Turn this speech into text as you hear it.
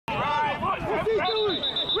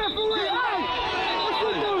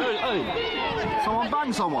Someone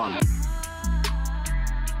bang someone.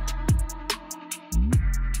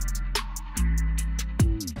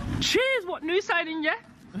 Cheers! What new signing, yeah?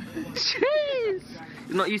 Cheers!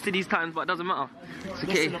 You're not used to these times, but it doesn't matter. It's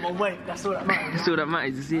okay. Listen, I'm on weight. That's all that matters. That's all that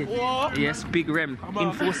matters, you see. What? Yes, big Rem,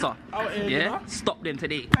 enforcer. Here, Yeah, you know? stop them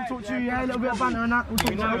today. We'll talk to you, yeah, a little bit of banter and that. We'll talk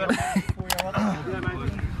to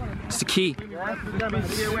you. It's the key.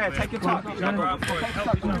 Take your time.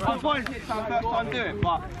 I'm fine. First time doing it,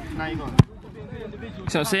 but now you're gone. See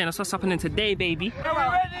what I'm saying? That's what's happening today, baby. Are we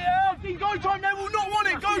ready? Go time, they will not want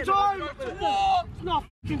it. Go time. What? It's not a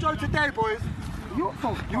f***ing joke today, boys. You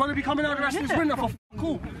want to be coming out the rest of this winter for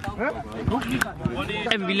cool?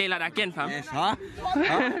 Ever be late like that again, fam? Yes, huh?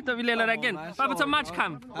 Don't be late like that again. What happened to match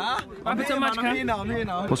cam? Huh? What happened to match cam? I'm here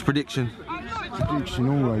now. What's prediction? Prediction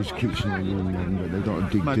always kitchen and room, man, but they've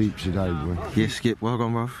got to dig deep today, boy. Yeah, Skip. Well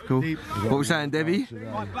gone, bruv. Cool. What we saying, Debbie? Do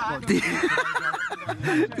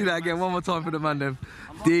that again one more time for the man, then.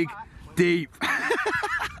 Dig deep.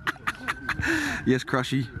 Yes,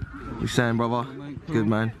 Crushy. What you saying, brother? Good,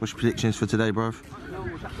 man. What's your predictions for today, bruv?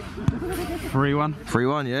 3-1.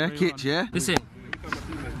 3-1, yeah? Kitch, yeah? Listen.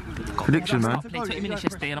 Prediction, man. I played 20 minutes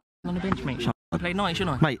yesterday and I'm on the bench, mate. I played 90,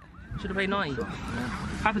 shouldn't I? Mate. Should have played 90.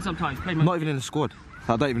 Happens sometimes. Play Not even in the squad.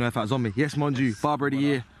 I don't even know if that was on me. Yes, Monju. Barber of the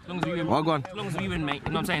year. As long as we win, Well gone. as long as we win, mate.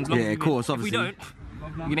 You know what I'm saying? As long as Yeah, we of course, win. obviously. If we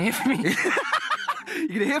don't, you're going to hear from me. You're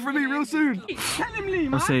going to hear from me real soon.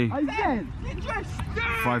 I'll say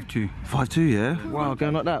 5-2. 5-2, yeah? Wow,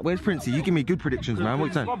 going like that. Where's Princey? You give me good predictions, man. What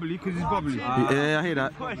you saying? Bubbly, because he's bubbly. Yeah, I hear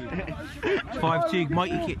that. 5-2,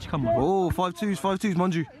 mighty Kitch, come on. Oh, 5-2s,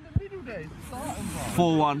 Monju.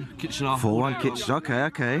 4-1, Kitchener. 4-1 Kitch. Okay,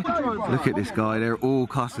 okay. Look at this guy. They're all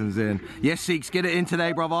cousins in. Yes, Seeks, get it in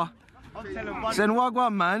today, brother. Send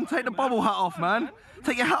Wagwan, man. Take the bubble hat off, man.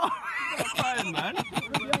 Take your hat off.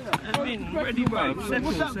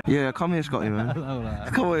 Yeah, come here, Scotty, man.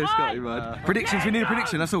 Come here, Scotty, man. Predictions, we need a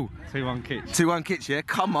prediction, that's all. 2-1 Kitch. 2-1 Kitch, yeah?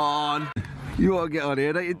 Come on. You want to get on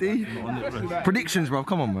here, don't you, D? Predictions, bro.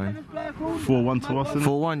 Come on, man. 4-1 to us.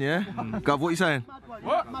 4-1, yeah? Gov, what are you saying?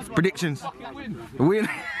 Predictions. Win.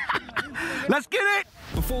 Let's get it!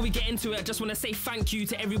 Before we get into it, I just want to say thank you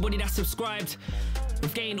to everybody that subscribed.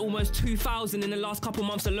 We've gained almost 2,000 in the last couple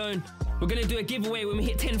months alone. We're going to do a giveaway when we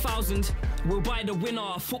hit 10,000. We'll buy the winner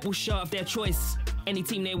a football shirt of their choice, any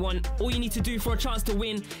team they want. All you need to do for a chance to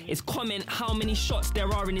win is comment how many shots there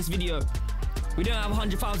are in this video. We don't have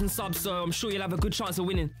 100,000 subs, so I'm sure you'll have a good chance of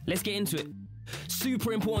winning. Let's get into it.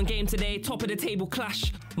 Super important game today, top of the table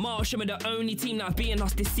clash. Martlesham are the only team that have beaten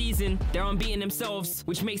us this season. They're unbeaten themselves,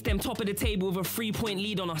 which makes them top of the table with a 3-point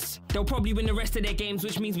lead on us. They'll probably win the rest of their games,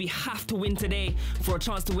 which means we have to win today for a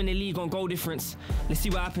chance to win the league on goal difference. Let's see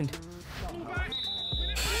what happened.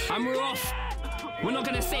 And we're off. We're not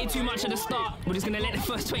going to say too much at the start. We're just going to let the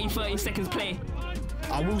first 20-30 seconds play.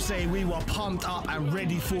 I will say we were pumped up and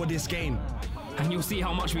ready for this game. And you'll see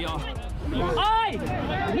how much we are. Aye!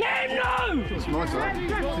 Yeah, no! It's nice, huh?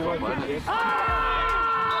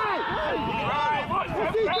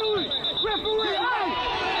 What's he doing? Referee!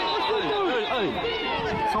 What's he doing?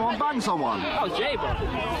 Someone bang someone. That was Jay, bro.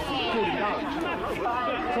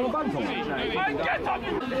 Someone bang someone. Got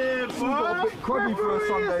a bit cruddy for a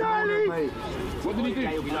Sunday morning, mate. What did he do?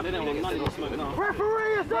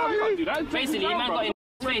 Referee, is that you? Basically, man got in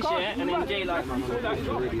space, yeah, and then Jay, like, I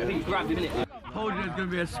think he grabbed him, innit? Told you there's going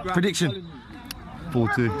to be a scrap. Prediction.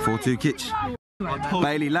 4-2. 4-2 Kitch.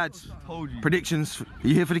 Bailey, lads. Predictions.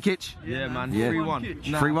 You here for the Kitch? Yeah, man. Yeah. 3-1.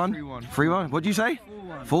 3-1? 3-1. What do you say?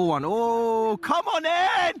 4-1. Oh, come on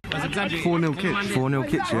in! 4-0 Kitch. 4-0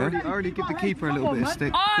 Kitch, yeah? I already give the keeper a little bit of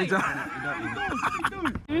stick.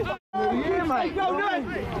 New Year, mate.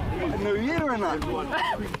 New Year and that.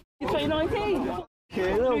 2019.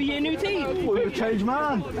 New year, new team. We're a changed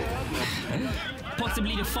man.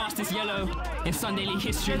 Possibly the fastest yellow in Sunday League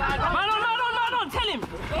history. Man, tell him.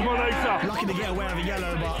 Come on, Asa. Lucky to get away with a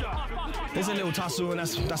yellow, but there's a little tussle and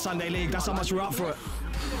that's Sunday League. That's how much we're up for it.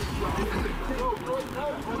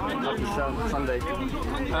 Happy Sunday.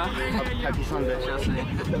 Huh? Happy Sunday. That's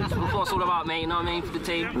what it's all about, mate, you know what I mean, for the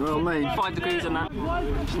team. You know what I mean? 5 degrees and that.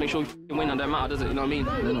 Just make sure you win, it don't matter, does it? You know what I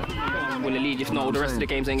mean? Win the league, if not, all the rest of the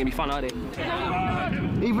games ain't gonna be fun, are they?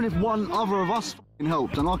 Even if one other of us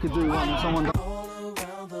helped, and I could do one, and someone does.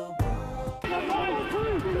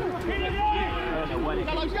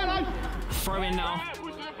 Throw in now.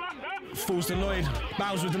 Falls to Lloyd.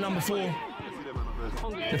 Bows with the number 4.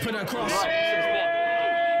 They put it across.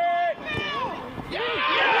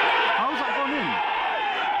 How's that gone in?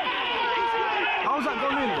 How's that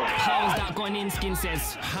gone in, bro? How's that gone in, Skin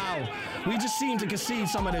says? How? We just seem to concede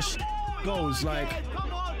some of this goals, like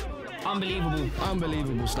Unbelievable.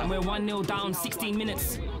 unbelievable stuff. And we're 1-0 down, 16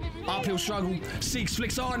 minutes. Uphill struggle. Seeks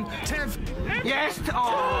flicks on. Tev. Yes!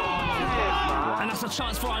 Oh! And that's a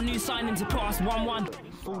chance for our new signing to put us 1-1.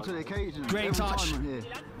 Fall to the occasion. Great Every touch. time here.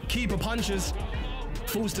 Keeper punches.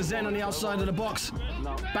 Falls to Zen on the outside of the box.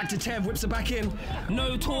 Back to Tev, whips it back in.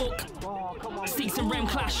 No talk. Seeks and Rem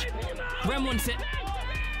clash. Rem wants it.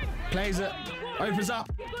 Plays it. Opens up.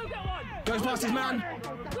 Goes past his man.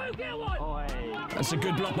 That's a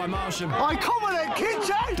good block by Martlesham. Oi, come on then,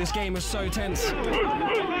 kitchen! This game is so tense.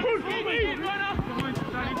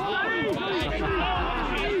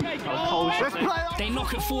 Let's play. They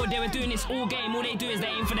knock it forward. They were doing this all game. All they do is they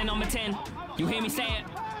aim for their number 10. You hear me say it?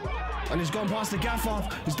 And he's gone past the gaffer.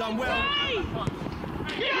 He's done well.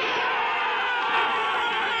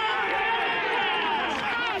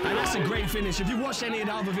 And that's a great finish. If you watch any of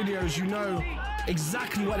the other videos, you know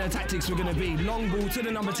exactly what their tactics were going to be. Long ball to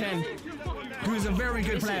the number 10, who is a very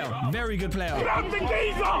good player. Very good player.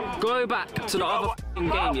 Go back to the other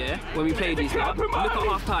game, yeah, when we played these lot. Look at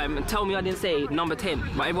half time and tell me I didn't say number 10.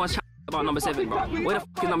 But everyone's chatting about number 7, bro. Where the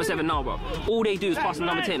f is number 7 now, bro? All they do is pass the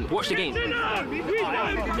number 10. Watch the game.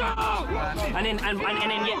 And then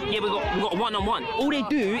yeah, we got one-on-one. All they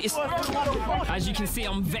do is. As you can see,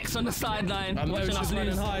 I'm vexed on the sideline. Watching us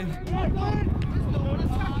lose.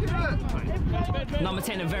 Number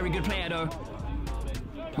 10, a very good player though.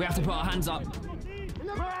 We have to put our hands up.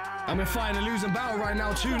 And we're fighting a losing battle right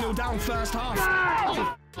now. 2-0 down first half.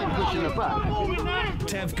 Pushing the back.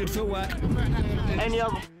 Tev, good footwork. Any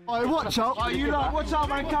other? Oi, watch out. Oi, you lot, watch out,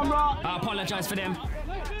 man, camera. I apologise for them.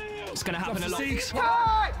 It's going to happen a lot. Seeks.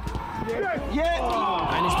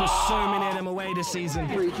 Yeah. And he's put so many of them away this season.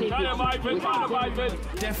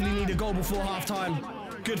 Definitely need a goal before half time.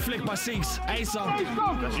 Good flick by Seeks. Asa.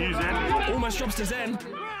 Almost drops to Zen.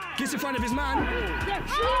 Gets in front of his man.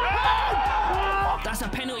 That's a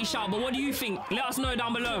penalty shot, but what do you think? Let us know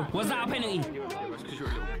down below. Was that a penalty?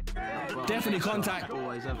 Definitely contact.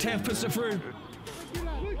 Tev puts it through.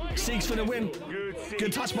 Seeks for the win.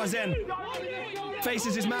 Good touch by Zen.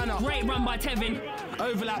 Faces his man up. Great run by Tevin.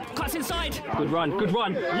 Overlap. Cuts inside. Good run, good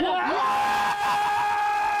run.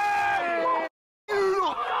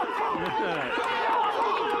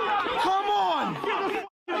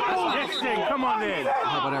 Come on then. I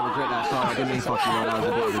hope I don't regret that start. I didn't mean fucking well. That was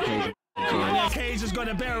a bit of occasion. Yeah, Cage has got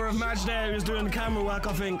a better of match there. He was doing the camera work,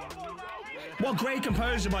 I think. What great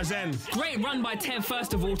composure by Zen. Great run by Tev,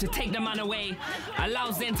 first of all, to take the man away.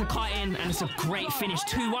 Allows Zen to cut in, and it's a great finish.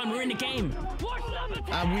 2-1, we're in the game.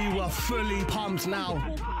 And we were fully pumped now.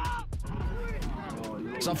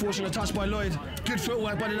 It's an unfortunate touch by Lloyd. Good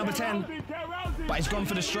footwork by the number 10. But he's gone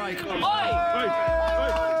for the strike.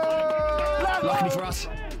 Luckily for us.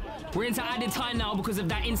 We're into added time now because of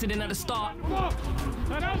that incident at the start.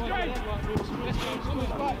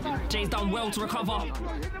 Jay's done well to recover.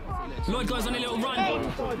 Lloyd goes on a little run.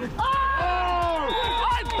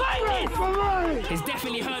 He's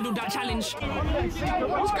definitely hurdled that challenge.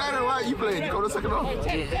 What's going on? Right, you playing? You got the second half?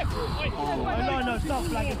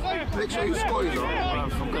 Make sure you score, you know.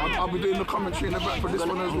 I'll be doing the commentary in the back for this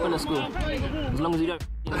one as well. I'm gonna score. As long as you don't.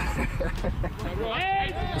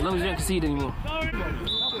 As long as you don't concede anymore.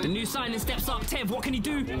 The new signing steps up. Tev, what can he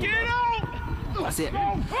do? Get out! That's it.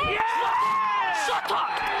 Yeah! Shut up!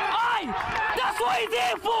 Aye! That's what he's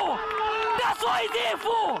here for! That's what he's here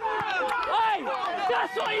for! Aye!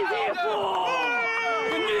 That's what he's here for!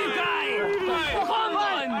 The new guy! Come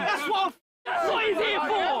on! That's what he's here for!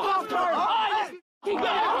 Aye! Get out!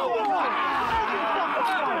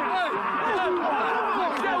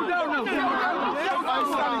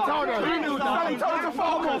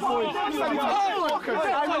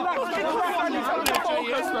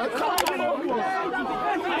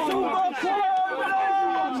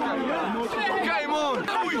 Game on!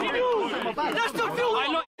 That's the fuel!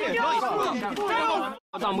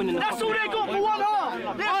 I'm winning. That's all they got for 1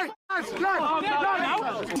 half!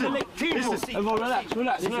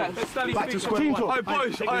 Back to square one. Hey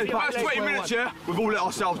boys, that's 20 minutes, yeah? We've all let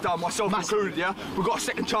ourselves down, myself included, yeah? We've got a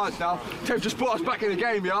second chance now. Tev just put us back in the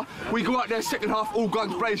game, yeah? We go out there second half, all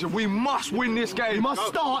guns blazing. We must win this game. We must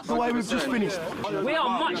start the way we've just finished. We are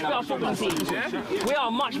much better footballing teams. We are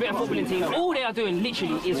much better footballing teams. All they are doing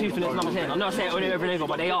literally is hoofing at number 10. I know I say it over and over,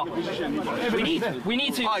 but they are. We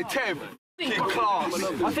need to. Hey Tev,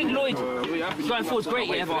 I think Lloyd going forward's great,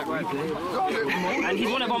 yeah, but and he's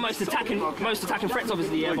one of our most attacking threats,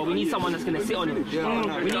 obviously, yeah. But we need someone that's going to sit on him. We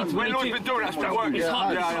need Lloyd's been doing that, that work. It's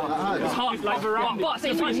hard. It's hard. Like, but at the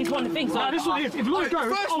same time, he's one of the things. This one is. If Lloyd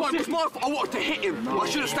goes, first one was my fault. I wanted to hit him. I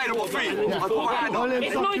should have stayed on my feet. I put my hand up.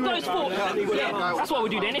 If Lloyd goes forward, that's what we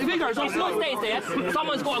do then. If Lloyd stays there,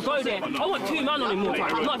 someone's got to go there. I want 2 men on him more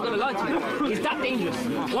time. I'm not going to lie to you. He's that dangerous.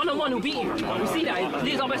 1-on-1, he'll beat you. We see that.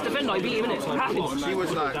 He's our best defender. He beat him, innit? It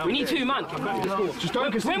happens. We need 2 men.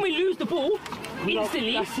 When we lose the ball,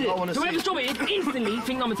 instantly, whoever's job it is, instantly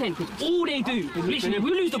think number 10. Because all they do, literally,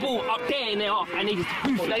 we lose the ball up there and they're up, and they just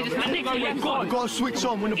poof. They just and next thing they're gone. Got to switch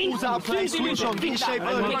on when the ball's out of play. Switch on. Get in shape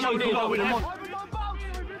early.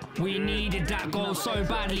 We needed that goal so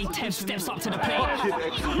badly. Tev steps up to the plate.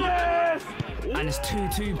 Yes! And it's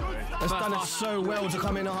 2-2. It's done it so well to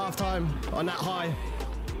come in at half time on that high.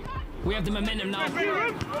 We have the momentum now.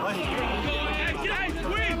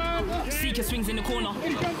 Seeker swings in the corner.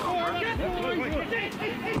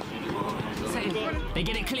 They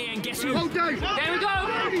get it clear, and guess who? There we go! There we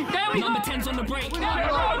go! Number 10's on the break. Get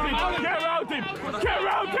around him! Get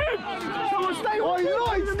around him! Someone stay with him!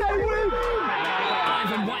 Lloyd, stay with him!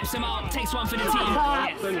 Ivan wipes him out, takes one for the team.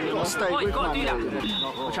 Yes. Oh, you gotta do that.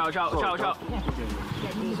 Watch out.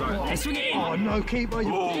 They swing it in. Oh no, keeper.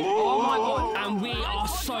 Oh my god. And we are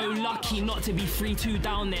so lucky not to be 3-2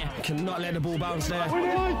 down there. Cannot let the ball bounce there.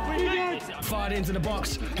 Fired into the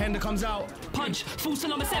box. Hender comes out. Punch. Falls to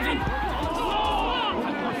number 7.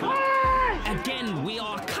 Again, we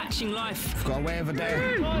are catching life. Got away over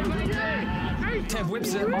there. Tev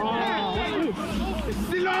whips it.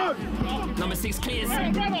 Number 6 clears.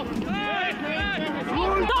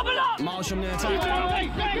 Double up! Martlesham the attack.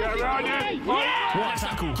 What a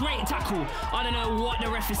tackle. Great tackle. I don't know what the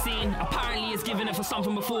ref is seeing. Apparently he's given it for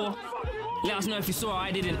something before. Let us know if you saw it.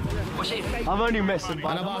 I didn't. I'm only messing. And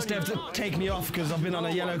I've asked Dev to take me off because I've been on a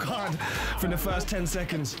yellow card for the first 10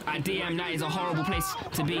 seconds. At DM, that is a horrible place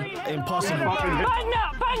to be. Impossible. Bang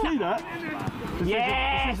that! Bang that!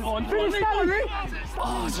 Yes! Oh,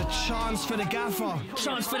 it's a chance for the gaffer.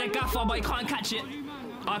 Chance for the gaffer, but he can't catch it.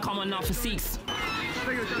 I come on now for Seeks.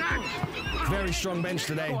 Very strong bench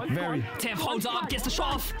today. Very. Tev holds it up, gets the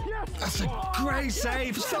shot off. That's a great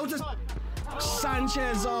save. So does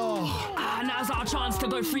Sanchez. Oh. Now's our chance to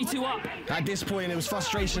go 3-2 up. At this point, it was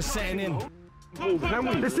frustration setting in.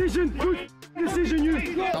 Decision. Good decision, you.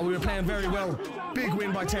 But we were playing very well. Big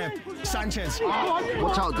win by Tev. Sanchez.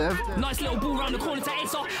 Watch out, Dev. Nice little ball round the corner to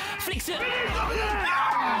Asa. Flicks it.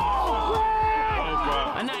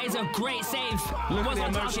 And that is a great save. Look at the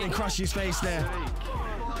emotion in Crushy's face there.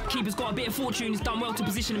 Keeper's got a bit of fortune. He's done well to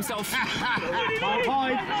position himself. Show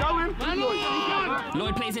him.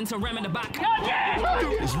 Lloyd plays into Rem at the back.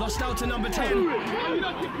 He's lost out to number 10.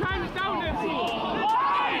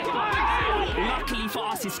 Luckily for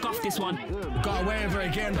us, he scuffed this one. Got away with it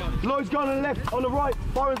again. Lloyd's going on the left, on the right.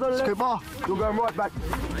 Byron's on the left. You're going right back.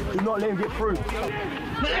 Do not let him get through.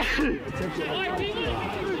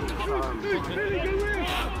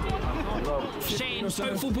 Shane,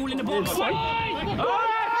 hopeful ball in the box.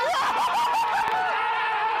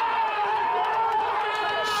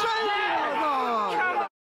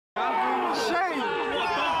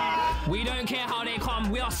 We don't care how they come.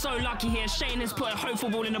 We are so lucky here. Shane has put a hopeful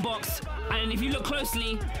ball in the box. And if you look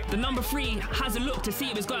closely, the number 3 has a look to see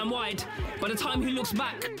if it's going wide. By the time he looks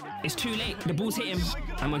back, it's too late. The ball's hit him,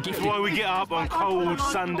 and we're gifted. Why we get up on cold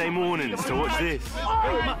Sunday mornings to watch this?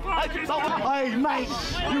 Hey, mate,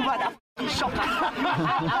 you had that shot.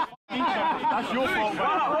 That's your fault, mate.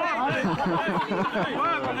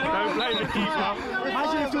 Don't blame the keeper.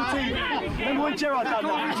 Imagine if your team. Remember when Gerrard done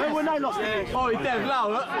that? Remember when they lost it? Oh, he's dead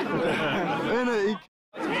loud, Innit?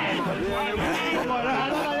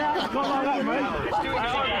 Not like that, mate. I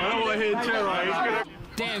don't want to hear Gerrard.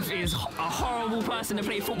 Dev is a horrible person to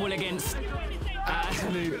play football against.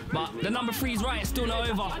 But the number 3's right, it's still not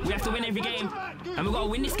over. We have to win every game. And we've got to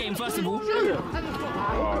win this game first of all.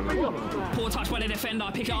 Poor touch by the defender,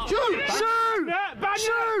 pick it up. Shoot! Shoot!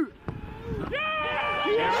 Shoot!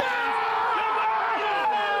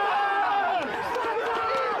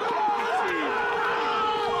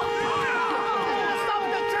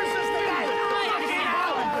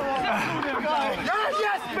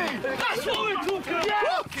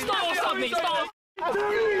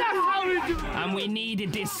 And we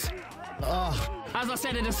needed this. As I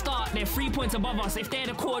said at the start, they're 3 points above us. If they had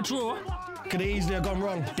a quarter draw, could have easily have gone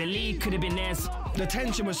wrong. The league could have been theirs. The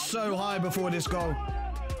tension was so high before this goal.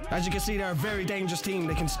 As you can see, they're a very dangerous team.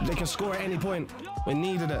 They can score at any point. We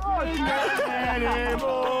needed it.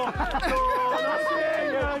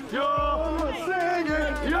 You're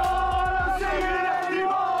singing.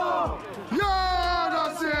 You're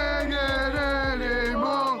not singing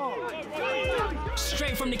anymore.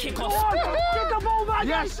 Straight from the kickoff. Get the ball back!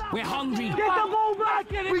 Yes. We're hungry. Get the ball back!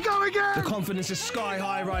 We go again. The confidence is sky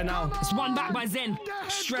high right now. It's one back by Zen.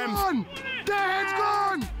 Strength. Gone. Their head's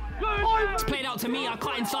gone. It's played out to me. I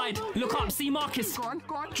cut inside. Look up. See Marcus. Go on.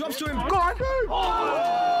 Drops to him. Gone.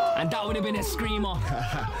 And that would have been a screamer.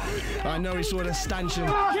 I know he saw the stanchion.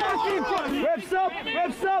 Reps up!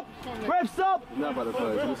 Reps up! Reps up!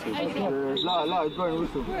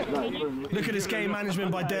 Look at this game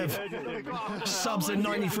management by Dev. Subs in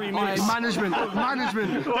 93 minutes. Management. I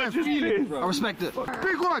respect it.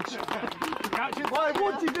 Big ones.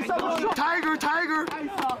 Tiger.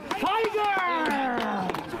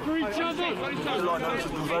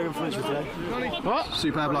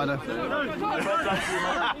 Superb, Lido.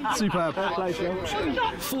 Superb.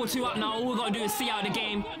 4-2 up now. All we gotta do is see out the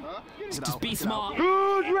game. Just be smart.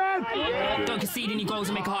 Good rep! Don't concede any goals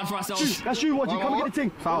and make it hard for ourselves. That's you, Wadji. Come and get the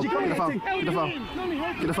ting. Foul. Get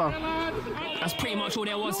the foul. That's pretty much all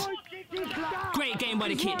there was. Great game by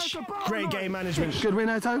the Kitch. Great game management. Good win,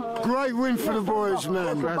 Eto. Great win for the boys,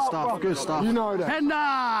 man. Good stuff. You know that.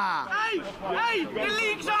 Henda! Hey! The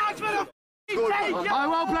league's ours for the Oh,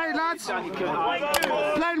 well played, lads.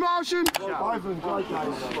 Played motion.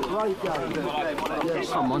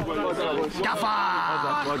 Come on.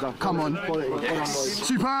 Gaffer! Come on.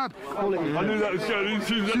 Superb. I knew that was going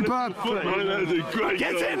into Superb. Great.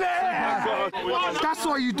 Get in there! That's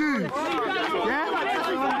what you do. Yeah?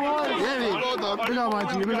 Big up,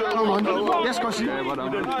 Anthony. Come on. Yes, Koshy.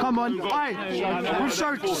 Come on. Aye. We've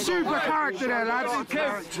showed super character there, lads.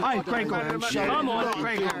 Aye, great goal. Come on.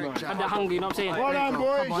 Great goal. And they're hungry, you know what I'm saying? Well done,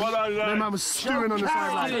 boys. Well done, That man was stewing on the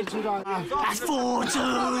sideline. That's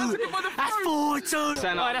 4-2. That's 4-2.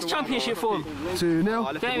 Alright, that's championship form.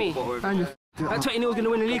 2-0. Jamie, And you that 20 0 is going to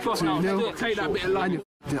win the league for us now. Let's do it. Take that bit of line. and you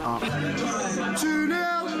it up.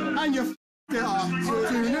 2-0 and you it up.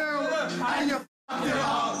 2-0 and you it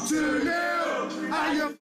up. 2-0 and you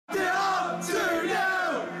it up. 2-0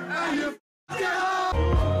 and you it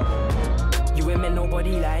up. You ain't met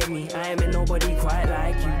nobody like me. I ain't met nobody quite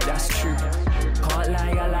like you. That's true. Can't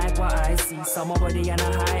lie, I like what I see. Somebody and a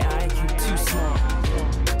high IQ, too smart.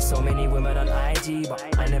 So many women on IG, but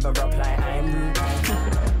I never reply, I'm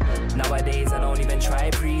rude. Nowadays I don't even try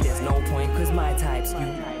pre. There's no point, cause my type's you.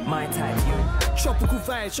 My type you. Tropical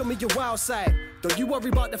vibe, show me your wild side. Don't you worry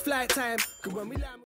about the flight time, cause when we land